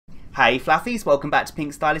Hey Fluffies, welcome back to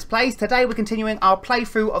Pinkstylistplays. Today we're continuing our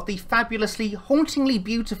playthrough of the fabulously, hauntingly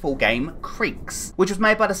beautiful game Creaks, which was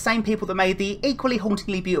made by the same people that made the equally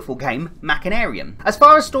hauntingly beautiful game Machinarium. As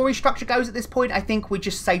far as story structure goes at this point, I think we're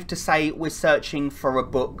just safe to say we're searching for a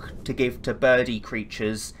book to give to birdie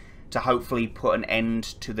creatures to hopefully put an end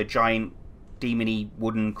to the giant demony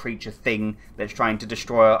wooden creature thing that's trying to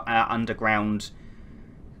destroy our underground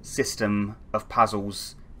system of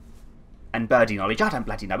puzzles and birdie knowledge. I don't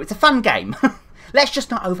bloody know. It's a fun game. Let's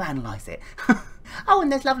just not overanalyze it. Oh, and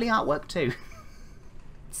there's lovely artwork too.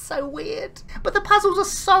 It's so weird. But the puzzles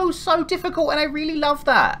are so difficult, and I really love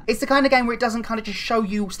that. It's the kind of game where it doesn't kind of just show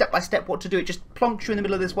you step by step what to do. It just plonks you in the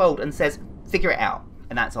middle of this world and says, figure it out.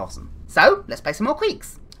 And that's awesome. So, let's play some more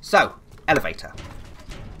Creaks. So, elevator.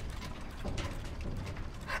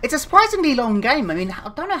 It's a surprisingly long game. I mean, I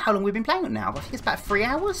don't know how long we've been playing it now. I think it's about 3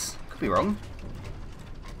 hours. Could be wrong.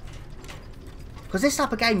 Because this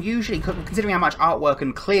type of game, usually, considering how much artwork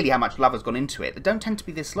and clearly how much love has gone into it, they don't tend to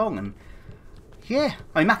be this long. And yeah,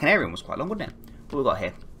 I mean, Machinarium was quite long, wasn't it? What have we got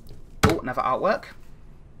here? Oh, another artwork.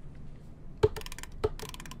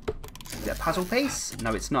 Is it a puzzle piece?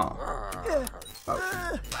 No, it's not.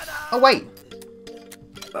 Oh wait.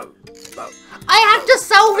 I have to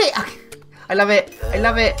solve it! I love it. I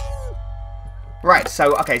love it. Right,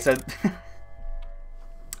 so, okay, so...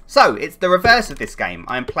 So, it's the reverse of this game.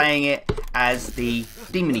 I'm playing it as the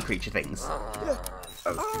demony creature things.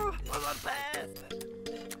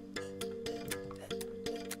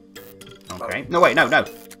 Okay. No, wait, no.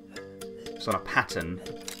 It's on a pattern.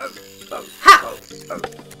 Ha!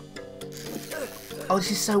 Oh,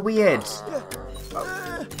 this is so weird.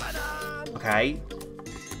 Okay.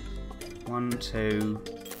 1, 2...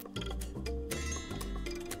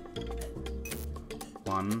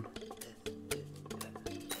 1...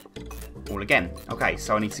 all again. Okay,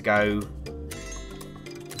 so I need to go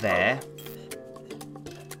there,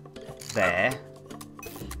 there,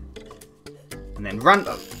 and then run.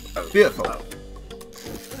 Beautiful.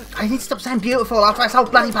 I need to stop saying beautiful after I solve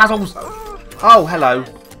bloody puzzles. Oh, hello.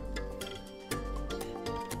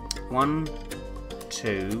 1,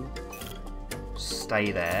 2,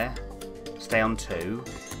 stay there, stay on 2,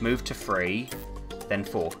 move to 3, then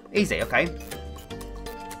 4. Easy, okay.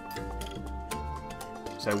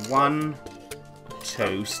 So 1,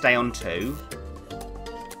 2, stay on 2,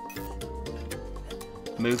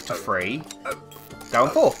 move to 3, go on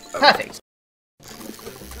 4. Perfect.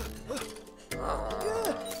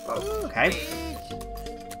 Okay.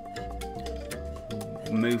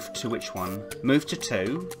 Move to which one? Move to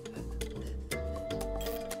 2,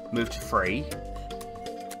 move to 3,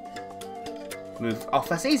 move off.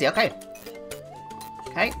 That's easy. Okay.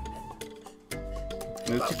 Okay.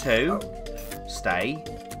 Move to 2. Stay,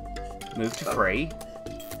 move to 3,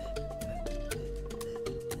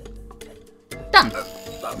 done.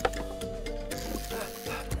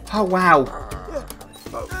 Oh wow.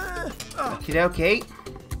 Okie dokie.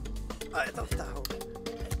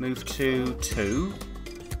 Move to 2,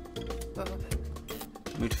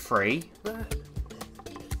 move to 3,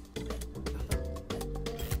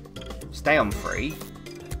 stay on 3,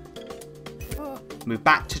 move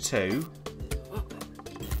back to 2,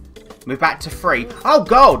 move back to 3. Oh,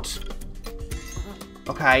 God!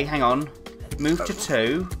 Okay, hang on. Move to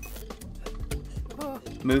 2.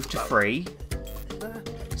 Move to 3.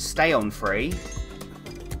 Stay on 3.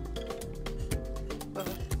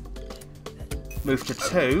 Move to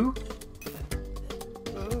 2.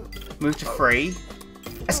 Move to 3.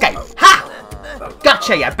 Escape. Ha!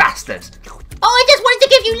 Gotcha, you bastard! Oh, I just wanted to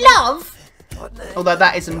give you love! Although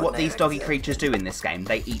that isn't what these doggy creatures do in this game.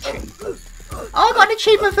 They eat you. Oh, I got an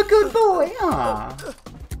achievement for good boy. Ah.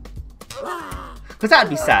 Because that would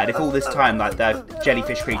be sad if all this time, like, the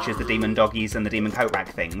jellyfish creatures, the demon doggies, and the demon Coatrack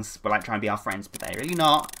things were, like, trying to be our friends, but they're really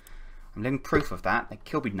not. I'm living proof of that. They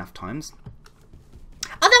killed me enough times.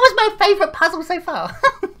 Oh, that was my favourite puzzle so far.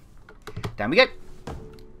 Down we go.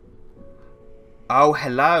 Oh,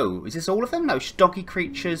 hello. Is this all of them? No, doggy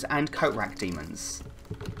creatures and Coatrack demons.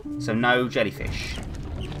 So no jellyfish.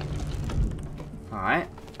 Alright.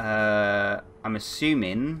 I'm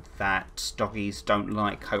assuming that doggies don't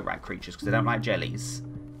like Coatrack creatures because they don't like jellies.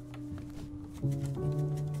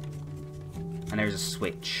 And there is a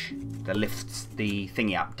switch that lifts the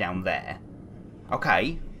thingy up down there.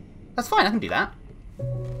 Okay. That's fine, I can do that.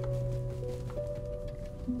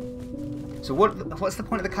 So what's the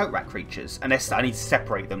point of the Coatrack creatures? Unless I need to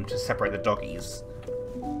separate them to separate the doggies.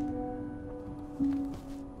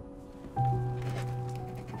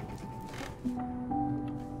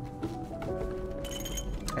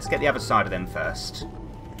 Let's get the other side of them first.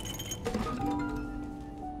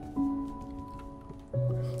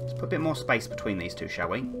 Put a bit more space between these two, shall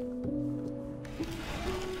we?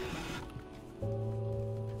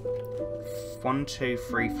 One, two,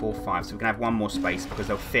 three, four, five. So we can have one more space because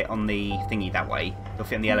they'll fit on the thingy that way. They'll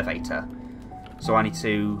fit in the elevator. So I need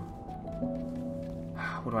to...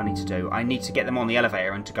 What do I need to do? I need to get them on the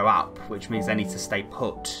elevator and to go up, which means they need to stay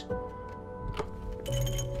put.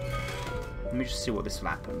 Let me just see what this will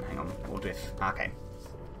happen. Hang on. What if... Okay.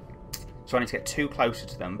 So I need to get too closer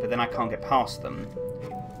to them, but then I can't get past them.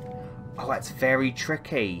 Oh, that's very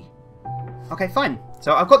tricky. Okay, fine.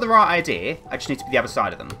 So I've got the right idea. I just need to be the other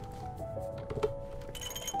side of them.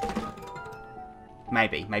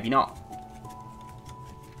 Maybe. Maybe not.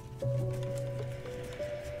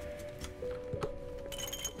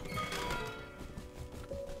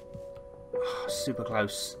 Oh, super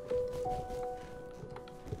close.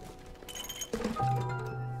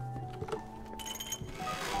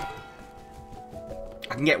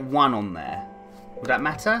 I can get one on there. Would that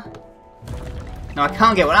matter? No, I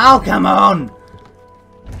can't get one. Oh, come on!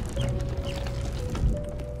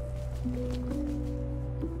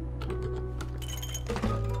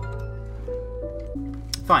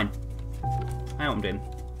 Fine. I know what I'm doing.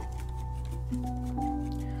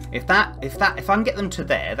 If I can get them to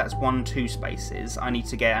there, that's 1, 2 spaces. I need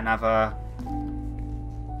to get another.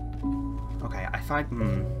 Okay, if I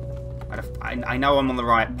know I'm on the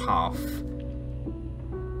right path.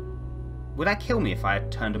 Would that kill me if I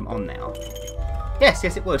had turned them on now? Yes,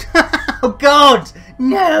 yes, it would. Oh God,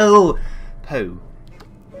 no! Poo.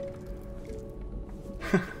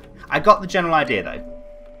 I got the general idea though.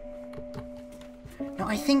 No,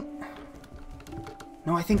 I think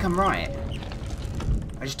I'm right.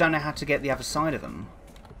 I just don't know how to get the other side of them.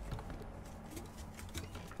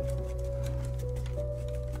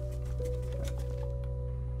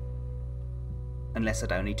 Unless I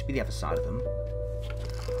don't need to be the other side of them.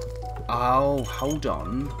 Oh, hold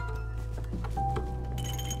on.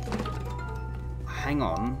 Hang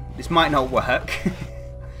on. This might not work.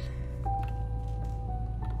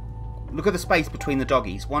 Look at the space between the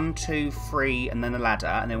doggies. 1, 2, 3, and then the ladder,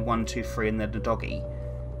 and then 1, 2, 3, and then the doggy.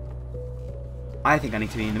 I think I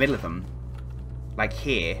need to be in the middle of them. Like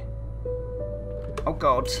here. Oh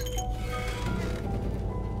God.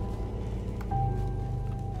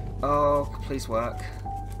 Oh, please work.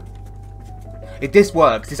 If this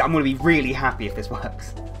works, I'm going to be really happy if this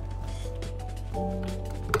works.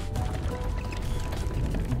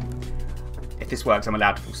 If this works, I'm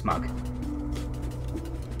allowed to feel smug.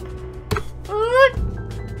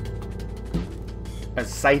 There's a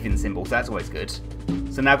saving symbol, so that's always good.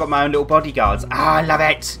 So now I've got my own little bodyguards. Ah, I love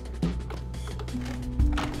it!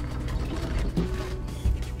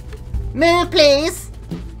 Move, please!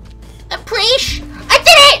 Appreciate! I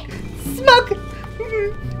did it! Smug!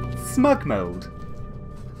 Smug mode.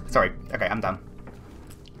 Sorry. Okay, I'm done.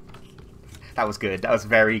 That was good. That was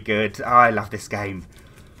very good. Oh, I love this game.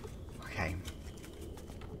 Okay.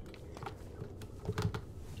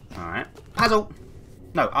 Alright. Puzzle!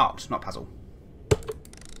 No, art, not puzzle.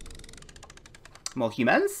 More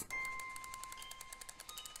humans.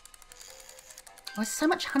 Oh, there's so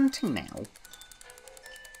much hunting now.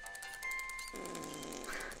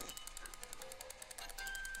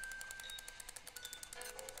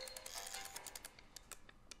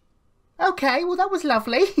 Okay, well that was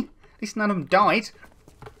lovely. At least none of them died.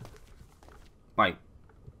 Wait.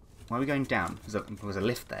 Why are we going down? There was a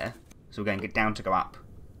lift there. So we're going to get down to go up.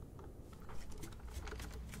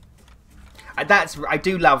 I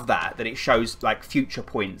do love that it shows like future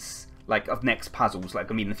points like of next puzzles like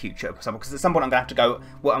gonna be in the future, because at some point I'm gonna have to go.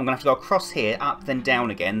 Well, I'm gonna have to go across here, up, then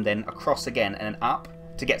down again, then across again, and then up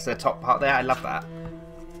to get to the top part there. I love that.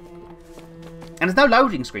 And there's no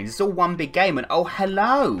loading screens. It's all one big game. And oh,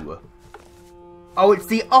 hello. Oh, it's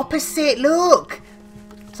the opposite. Look.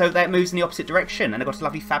 So that moves in the opposite direction, and I've got a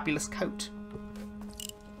lovely, fabulous coat.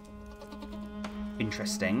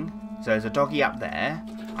 Interesting. So there's a doggy up there.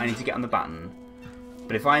 I need to get on the button.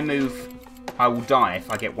 But if I move, I will die if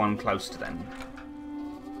I get one close to them.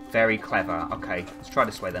 Very clever. Okay, let's try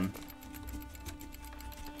this way then.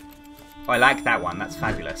 Oh, I like that one. That's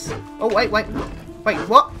fabulous. Oh, wait. Wait,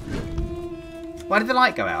 what? Why did the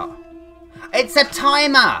light go out? It's a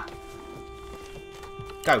timer!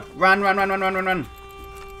 Go. Run.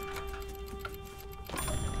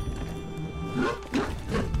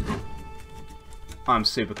 I'm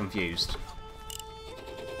super confused.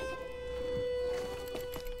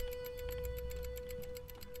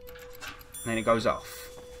 And then it goes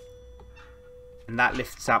off. And that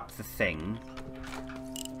lifts up the thing.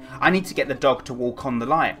 I need to get the dog to walk on the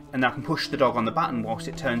light. And then I can push the dog on the button whilst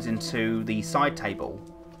it turns into the side table.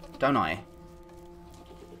 Don't I?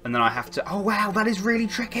 And then I have to... Oh, wow, that is really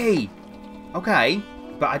tricky. Okay,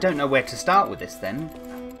 but I don't know where to start with this then.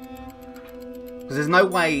 Because there's no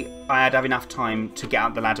way I'd have enough time to get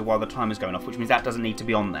out the ladder while the timer's going off, which means that doesn't need to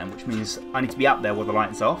be on there, which means I need to be up there while the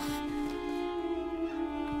light's off.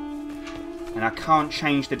 And I can't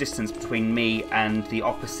change the distance between me and the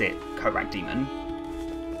opposite Coatrack demon.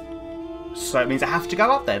 So it means I have to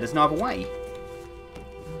go up there. There's no other way.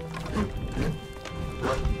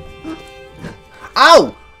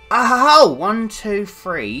 Oh! Oh! 1, 2,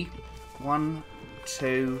 3. 1,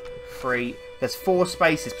 2, 3. There's 4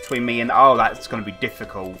 spaces between me and... Oh, that's going to be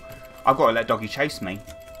difficult. I've got to let Doggy chase me.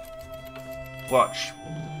 Watch.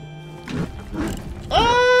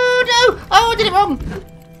 Oh, no! Oh, I did it wrong!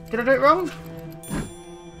 Did I do it wrong?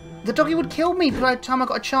 The doggy would kill me by the time I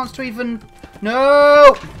got a chance to even...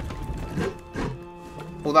 No!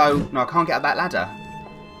 Although, no, I can't get up that ladder.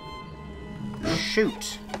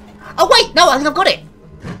 Shoot. Oh, wait! No, I think I've got it!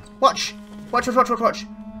 Watch. Watch, watch, watch, watch, watch.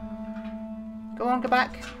 Go on, go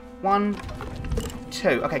back. 1,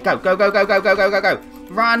 2. Okay, go, go, go, go, go, go, go, go, go.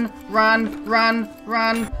 Run, run, run,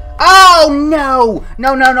 run. Oh, no!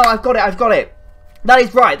 No, no, no, I've got it, I've got it. That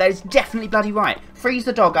is right, that is definitely bloody right. Freeze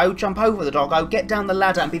the doggo, jump over the doggo, get down the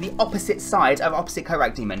ladder and be the opposite side of opposite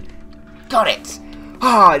Coatrack demon. Got it!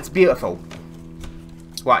 Ah, oh, it's beautiful.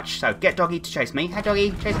 Watch, so get Doggy to chase me. Hey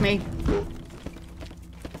Doggy, chase me.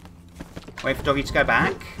 Wait for Doggy to go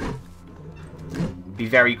back. Be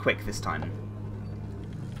very quick this time.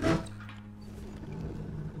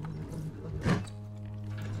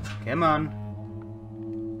 Come on.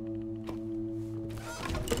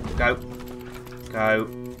 Go. Go.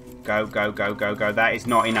 Go, go, go, go, go. That is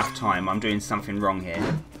not enough time. I'm doing something wrong here.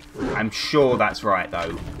 I'm sure that's right,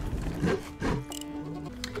 though.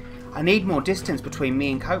 I need more distance between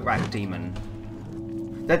me and Coatrack Demon.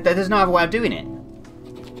 There's no other way of doing it.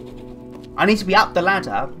 I need to be up the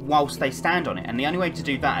ladder whilst they stand on it, and the only way to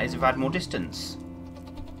do that is if I had more distance.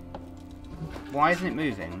 Why isn't it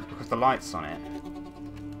moving? Because the light's on it.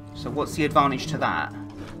 So what's the advantage to that?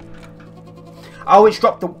 Oh, it's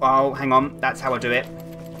dropped the... Oh, hang on. That's how I do it.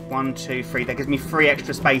 1, 2, 3. That gives me 3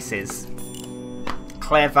 extra spaces.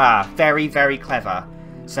 Clever. Very, very clever.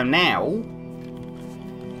 So now,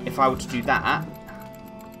 if I were to do that,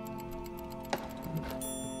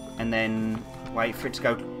 and then wait for it to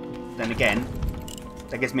go, then again,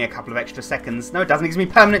 that gives me a couple of extra seconds. No, it doesn't. It gives me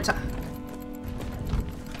permanent time.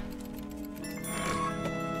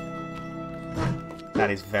 That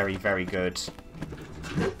is very, very good.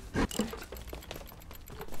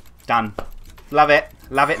 Done. Love it.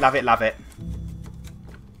 Love it, love it, love it.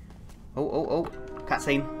 Oh, oh, oh.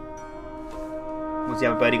 Cutscene. What's the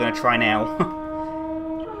other birdie going to try now?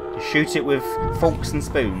 Shoot it with forks and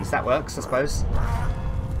spoons. That works, I suppose.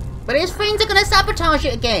 But his friends are going to sabotage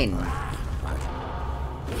it again.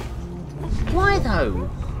 Why, though?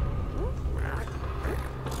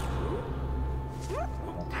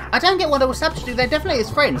 I don't get what they were sabotage do. They're definitely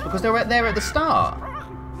his friends because they were there at the start.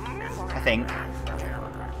 I think.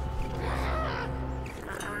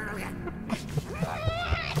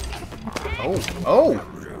 Oh, oh!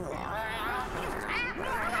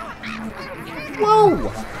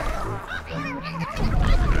 Whoa!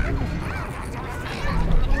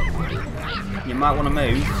 You might want to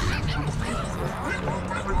move.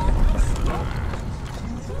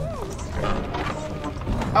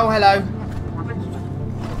 Oh, hello.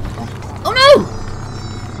 Oh, no!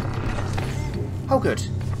 Oh, good.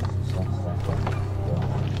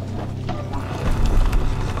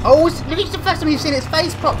 Oh, it's the first time you've seen its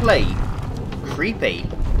face properly. Creepy.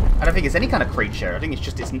 I don't think it's any kind of creature. I think it's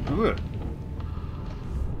just it's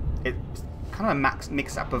kind of a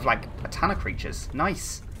mix-up of like a ton of creatures.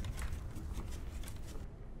 Nice.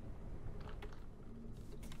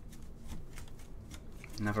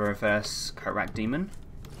 Another reverse Coatrack demon.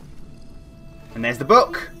 And there's the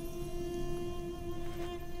book.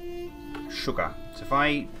 Sugar. So if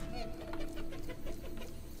I...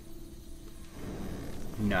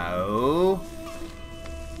 No.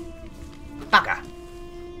 Bugger.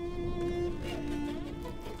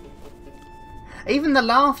 Even the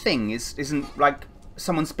laugh thing isn't like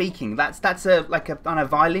someone speaking. That's a like a on a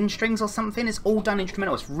violin strings or something. It's all done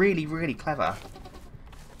instrumental. It's really, really clever.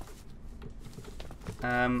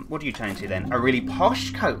 What do you turn into then? A really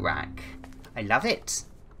posh Coatrack. I love it.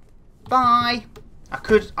 Bye. I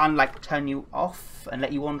could unlike turn you off and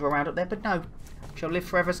let you wander around up there, but no. She'll live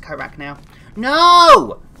forever as Coatrack now.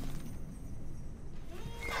 No!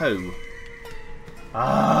 Pooh.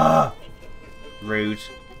 Ah! Rude.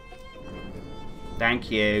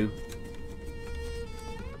 Thank you.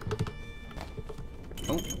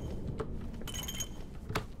 Oh.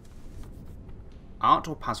 art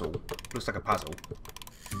or puzzle? Looks like a puzzle.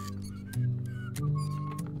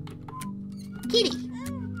 Kitty!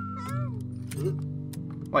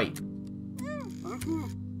 Wait.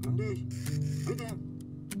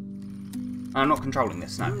 I'm not controlling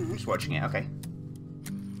this, no. I'm just watching it, okay.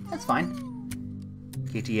 That's fine.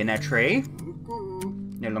 Kitty in a tree.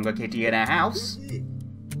 No longer kitty in a house.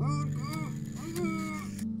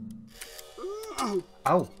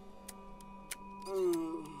 Oh.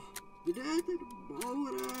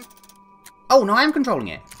 Oh, no, I am controlling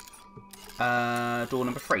it. Door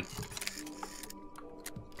number 3.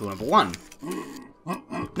 Door number 1.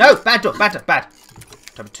 No, bad door, bad door, bad.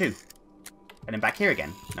 Number 2. And then back here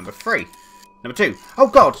again. Number 3. Number 2. Oh,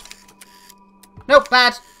 God. Nope,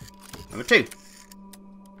 bad. Number 2.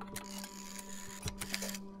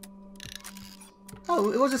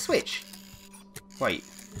 Oh, it was a switch. Wait.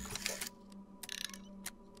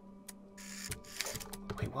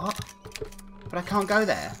 Wait, what? But I can't go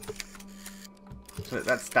there. So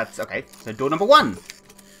that's okay. So door number 1.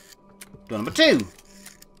 Door number 2.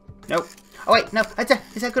 Nope. Oh wait, no.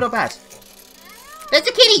 Is that good or bad? There's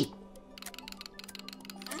a kitty!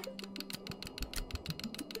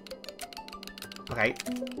 Okay.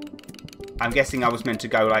 I'm guessing I was meant to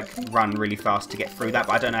go, like, run really fast to get through that,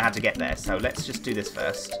 but I don't know how to get there. So let's just do this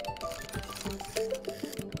first.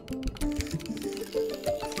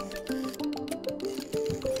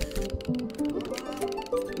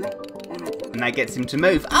 And that gets him to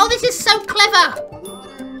move. Oh, this is so clever!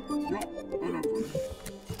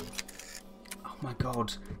 Oh my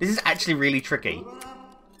god. This is actually really tricky.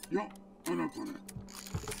 And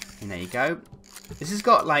there you go. This has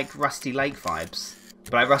got, like, Rusty Lake vibes.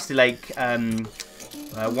 But like Rusty Lake,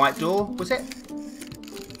 White Door, was it?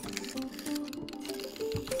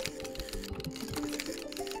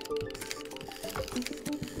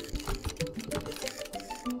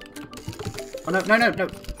 Oh, no, no, no, no.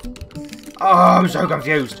 Oh, I'm so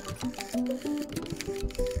confused.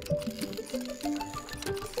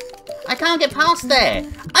 I can't get past there.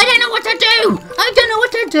 I don't know what to do. I don't know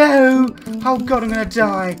what to do. Oh, God, I'm going to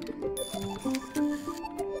die.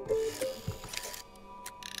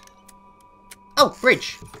 Oh,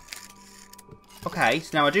 bridge. Okay,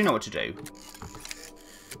 so now I do know what to do.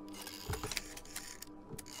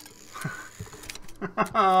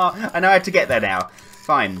 I know how to get there now.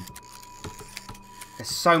 Fine. There's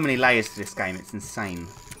so many layers to this game, it's insane.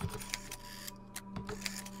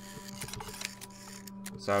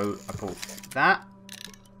 So, I pull that.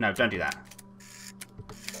 No, don't do that.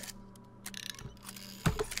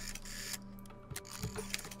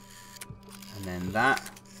 And then that.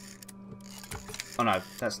 Oh no,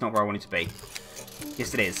 that's not where I want it to be.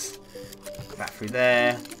 Yes, it is. Back through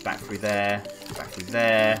there, back through there, back through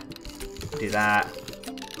there. Do that.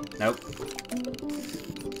 Nope.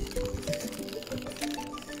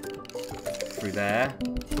 Through there,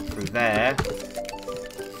 through there,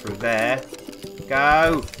 through there.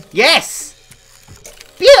 Go. Yes!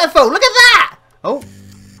 Beautiful, look at that! Oh.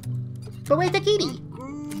 But where's the kitty?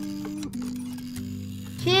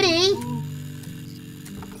 Kitty?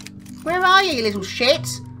 Where are you, you little shit?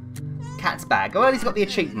 Cat's bag. Oh, he's got the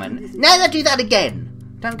achievement. No, don't do that again.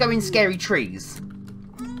 Don't go in scary trees.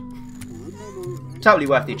 Totally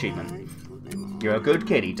worth the achievement. You're a good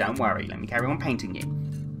kitty, don't worry. Let me carry on painting you.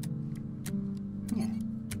 Yeah.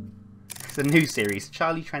 It's a new series.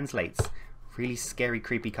 Charlie translates really scary,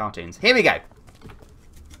 creepy cartoons. Here we go.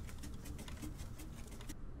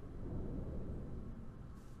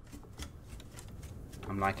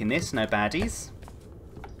 I'm liking this. No baddies.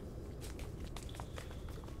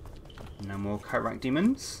 No more Coatrack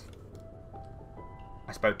demons.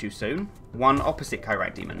 I spoke too soon. One opposite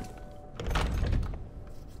Coatrack demon.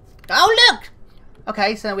 Oh, look!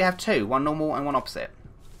 Okay, so we have 2. One normal and one opposite.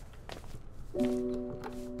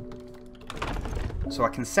 So I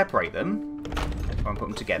can separate them. And put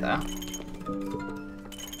them together.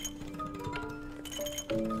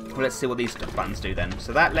 Well, let's see what these buttons do then.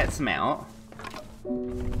 So that lets them out.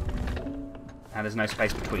 Now there's no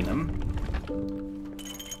space between them.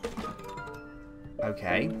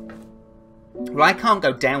 Okay. Well, I can't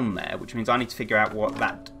go down there, which means I need to figure out what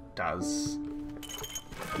that does.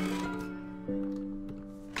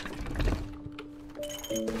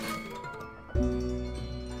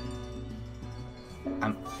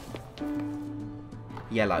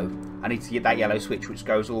 Yellow. I need to get that yellow switch, which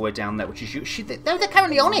goes all the way down there, which is... No, they're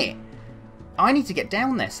currently on it! I need to get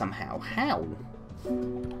down there somehow. How?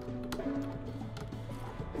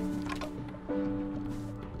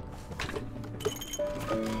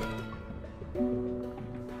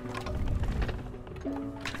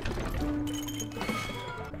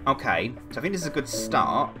 Okay, so I think this is a good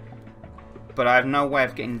start. but I have no way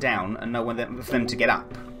of getting down and no way for them to get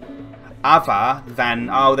up. Other than...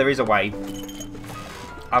 Oh, there is a way.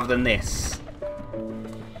 Other than this.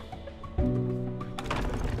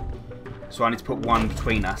 So I need to put one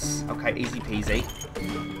between us. Okay, easy peasy.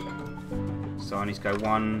 So I need to go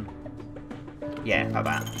one... Yeah, like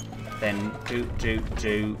that. Then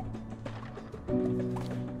do...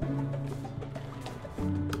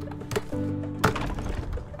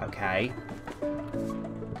 Okay.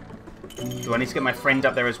 Do I need to get my friend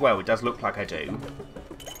up there as well? It does look like I do.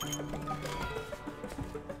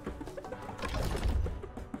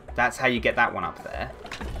 That's how you get that one up there.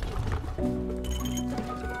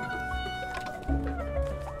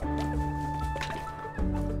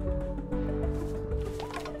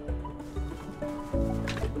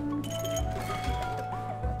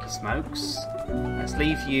 Smokes. Let's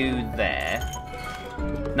leave you there.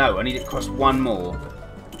 No, I need it to cost one more.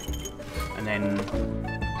 And then...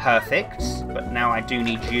 Perfect. But now I do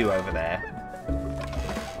need you over there.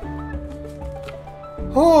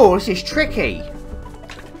 Oh, this is tricky.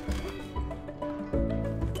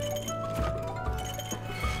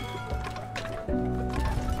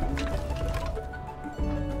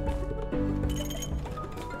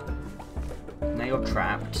 Now you're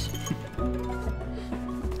trapped.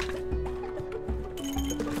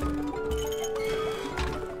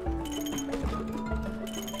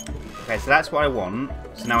 Okay, so that's what I want.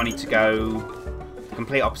 So now I need to go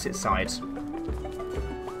complete opposite side.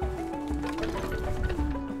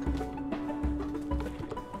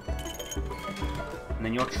 And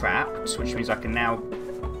then you're trapped, which means I can now...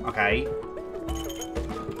 Okay.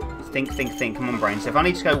 Think. Come on, brain. So if I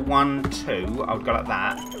need to go 1, 2, I would go like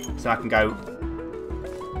that. So I can go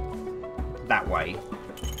that way.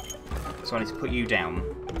 So I need to put you down.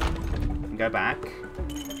 And go back.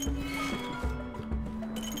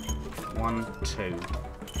 1, 2.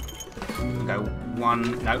 Go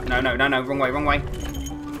 1. No. Wrong way.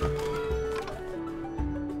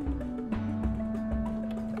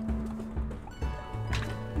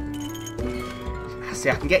 See,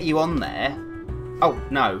 I can get you on there. Oh,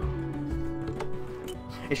 no.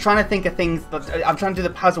 It's trying to think of things. I'm trying to do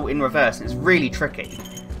the puzzle in reverse, and it's really tricky.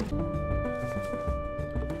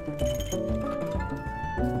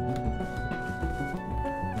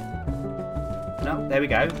 No, there we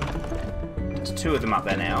go. There's 2 of them up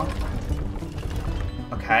there now.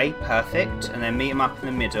 Okay, perfect. And then meet them up in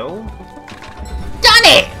the middle. Done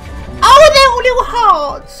it! Oh, they're all little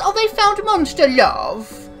hearts! Oh, they found monster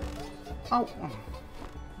love! Oh,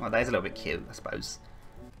 well, that is a little bit cute, I suppose.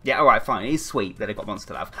 Yeah, alright, fine. It is sweet that they got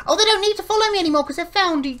monster love. Oh, they don't need to follow me anymore because they've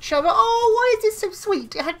found each other. Oh, why is this so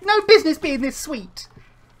sweet? It had no business being this sweet.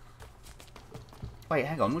 Wait,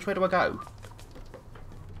 hang on. Which way do I go?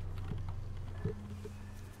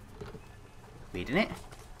 Weird, isn't it?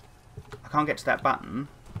 I can't get to that button.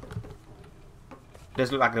 It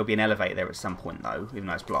does look like there'll be an elevator there at some point, though, even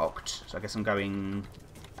though it's blocked. So I guess I'm going...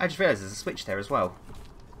 I just realised there's a switch there as well.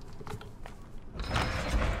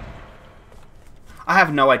 I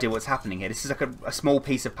have no idea what's happening here. This is like a small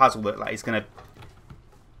piece of puzzle that like is going to...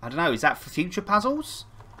 I don't know, is that for future puzzles?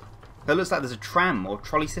 It looks like there's a tram or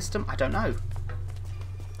trolley system. I don't know.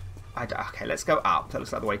 Okay, let's go up. That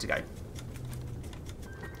looks like the way to go.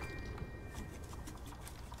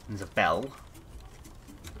 There's a bell.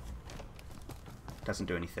 Doesn't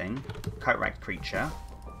do anything. Coatrack creature.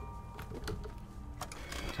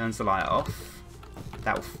 Turns the light off.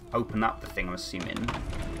 That will open up the thing, I'm assuming.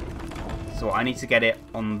 So I need to get it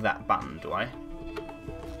on that button, do I?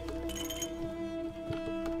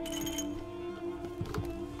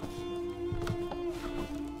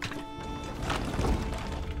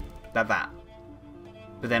 Like that.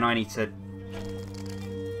 But then I need to...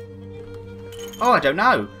 Oh, I don't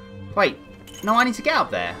know. Wait. No, I need to get up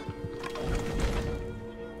there.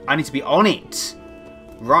 I need to be on it.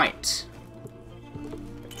 Right.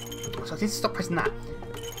 So I need to stop pressing that.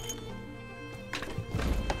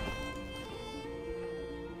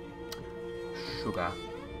 Sugar.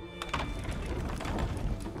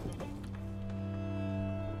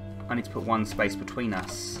 I need to put 1 space between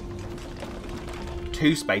us.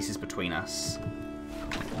 2 spaces between us.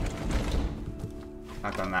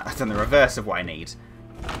 I've done that. I've done the reverse of what I need.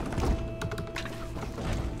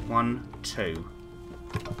 1, 2.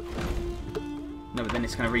 No, but then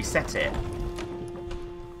it's going to reset it.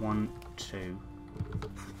 1, 2.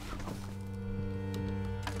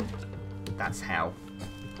 That's how.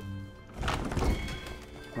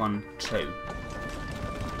 1, 2.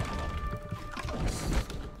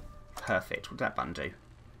 Perfect. What did that button do?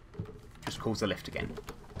 Just calls the lift again.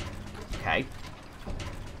 Okay.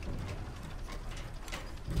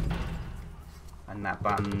 And that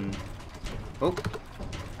button Oh,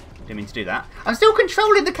 didn't mean to do that. I'm still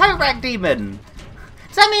controlling the Coatrack demon.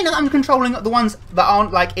 Does that mean that I'm controlling the ones that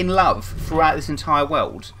aren't, like, in love throughout this entire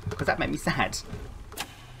world? Because that made me sad.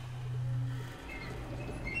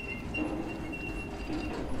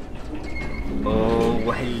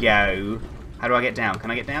 Oh, hello. How do I get down?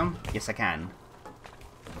 Can I get down? Yes, I can.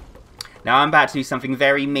 Now, I'm about to do something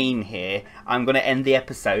very mean here. I'm going to end the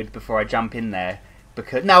episode before I jump in there.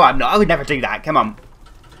 Because... No, I'm not. I would never do that. Come on.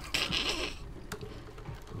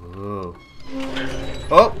 Ooh.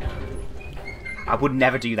 Oh! I would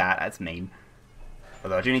never do that. That's mean.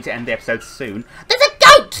 Although I do need to end the episode soon. There's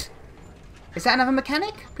a goat! Is that another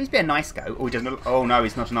mechanic? Please be a nice goat. Oh, he doesn't look... Oh, no,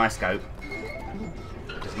 he's not a nice goat.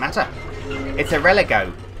 Doesn't matter. It's a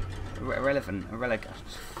religoat. Irrelevant. A religoat.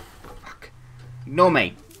 Fuck. Ignore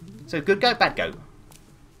me. So, good goat, bad goat.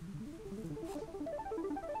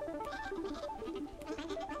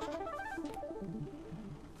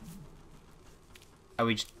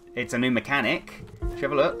 Oh, it's a new mechanic. Should we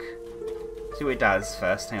have a look? See what it does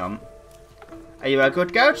first. Hang on. Are you a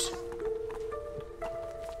good goat?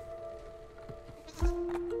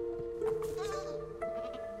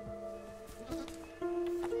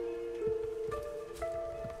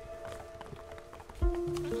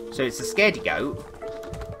 So it's a scaredy goat.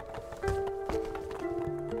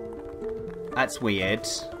 That's weird.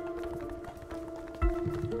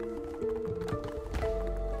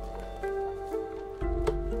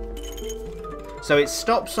 So it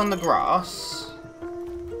stops on the grass.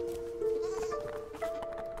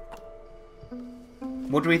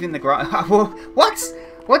 What do we think the grass... What's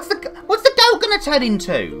the goat gonna turn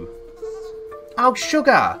into? Oh,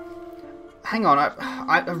 sugar. Hang on,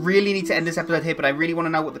 I really need to end this episode here, but I really want to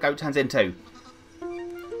know what the goat turns into.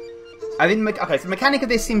 I think okay, so the mechanic of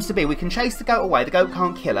this seems to be we can chase the goat away. The goat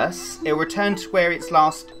can't kill us. It'll return to where its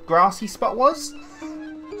last grassy spot was,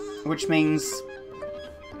 which means...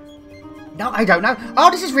 No, I don't know.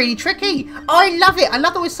 Oh, this is really tricky. I love it. I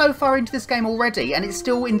love that we're so far into this game already and it's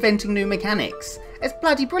still inventing new mechanics. It's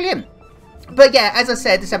bloody brilliant. But yeah, as I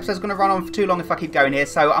said, this episode's going to run on for too long if I keep going here.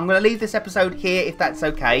 So I'm going to leave this episode here if that's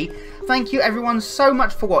okay. Thank you everyone so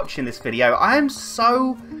much for watching this video. I am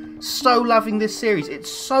so loving this series.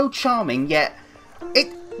 It's so charming, yet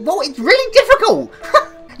it's really difficult.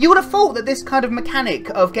 You would have thought that this kind of mechanic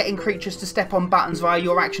of getting creatures to step on buttons via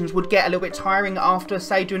your actions would get a little bit tiring after,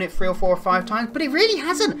 say, doing it 3 or 4 or 5 times, but it really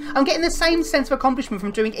hasn't. I'm getting the same sense of accomplishment from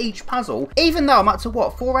doing each puzzle, even though I'm up to,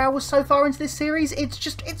 what, 4 hours so far into this series?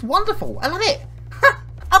 It's wonderful. I love it.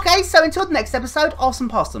 Okay, so until the next episode, awesome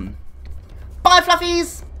possum. Bye,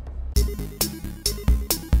 Fluffies!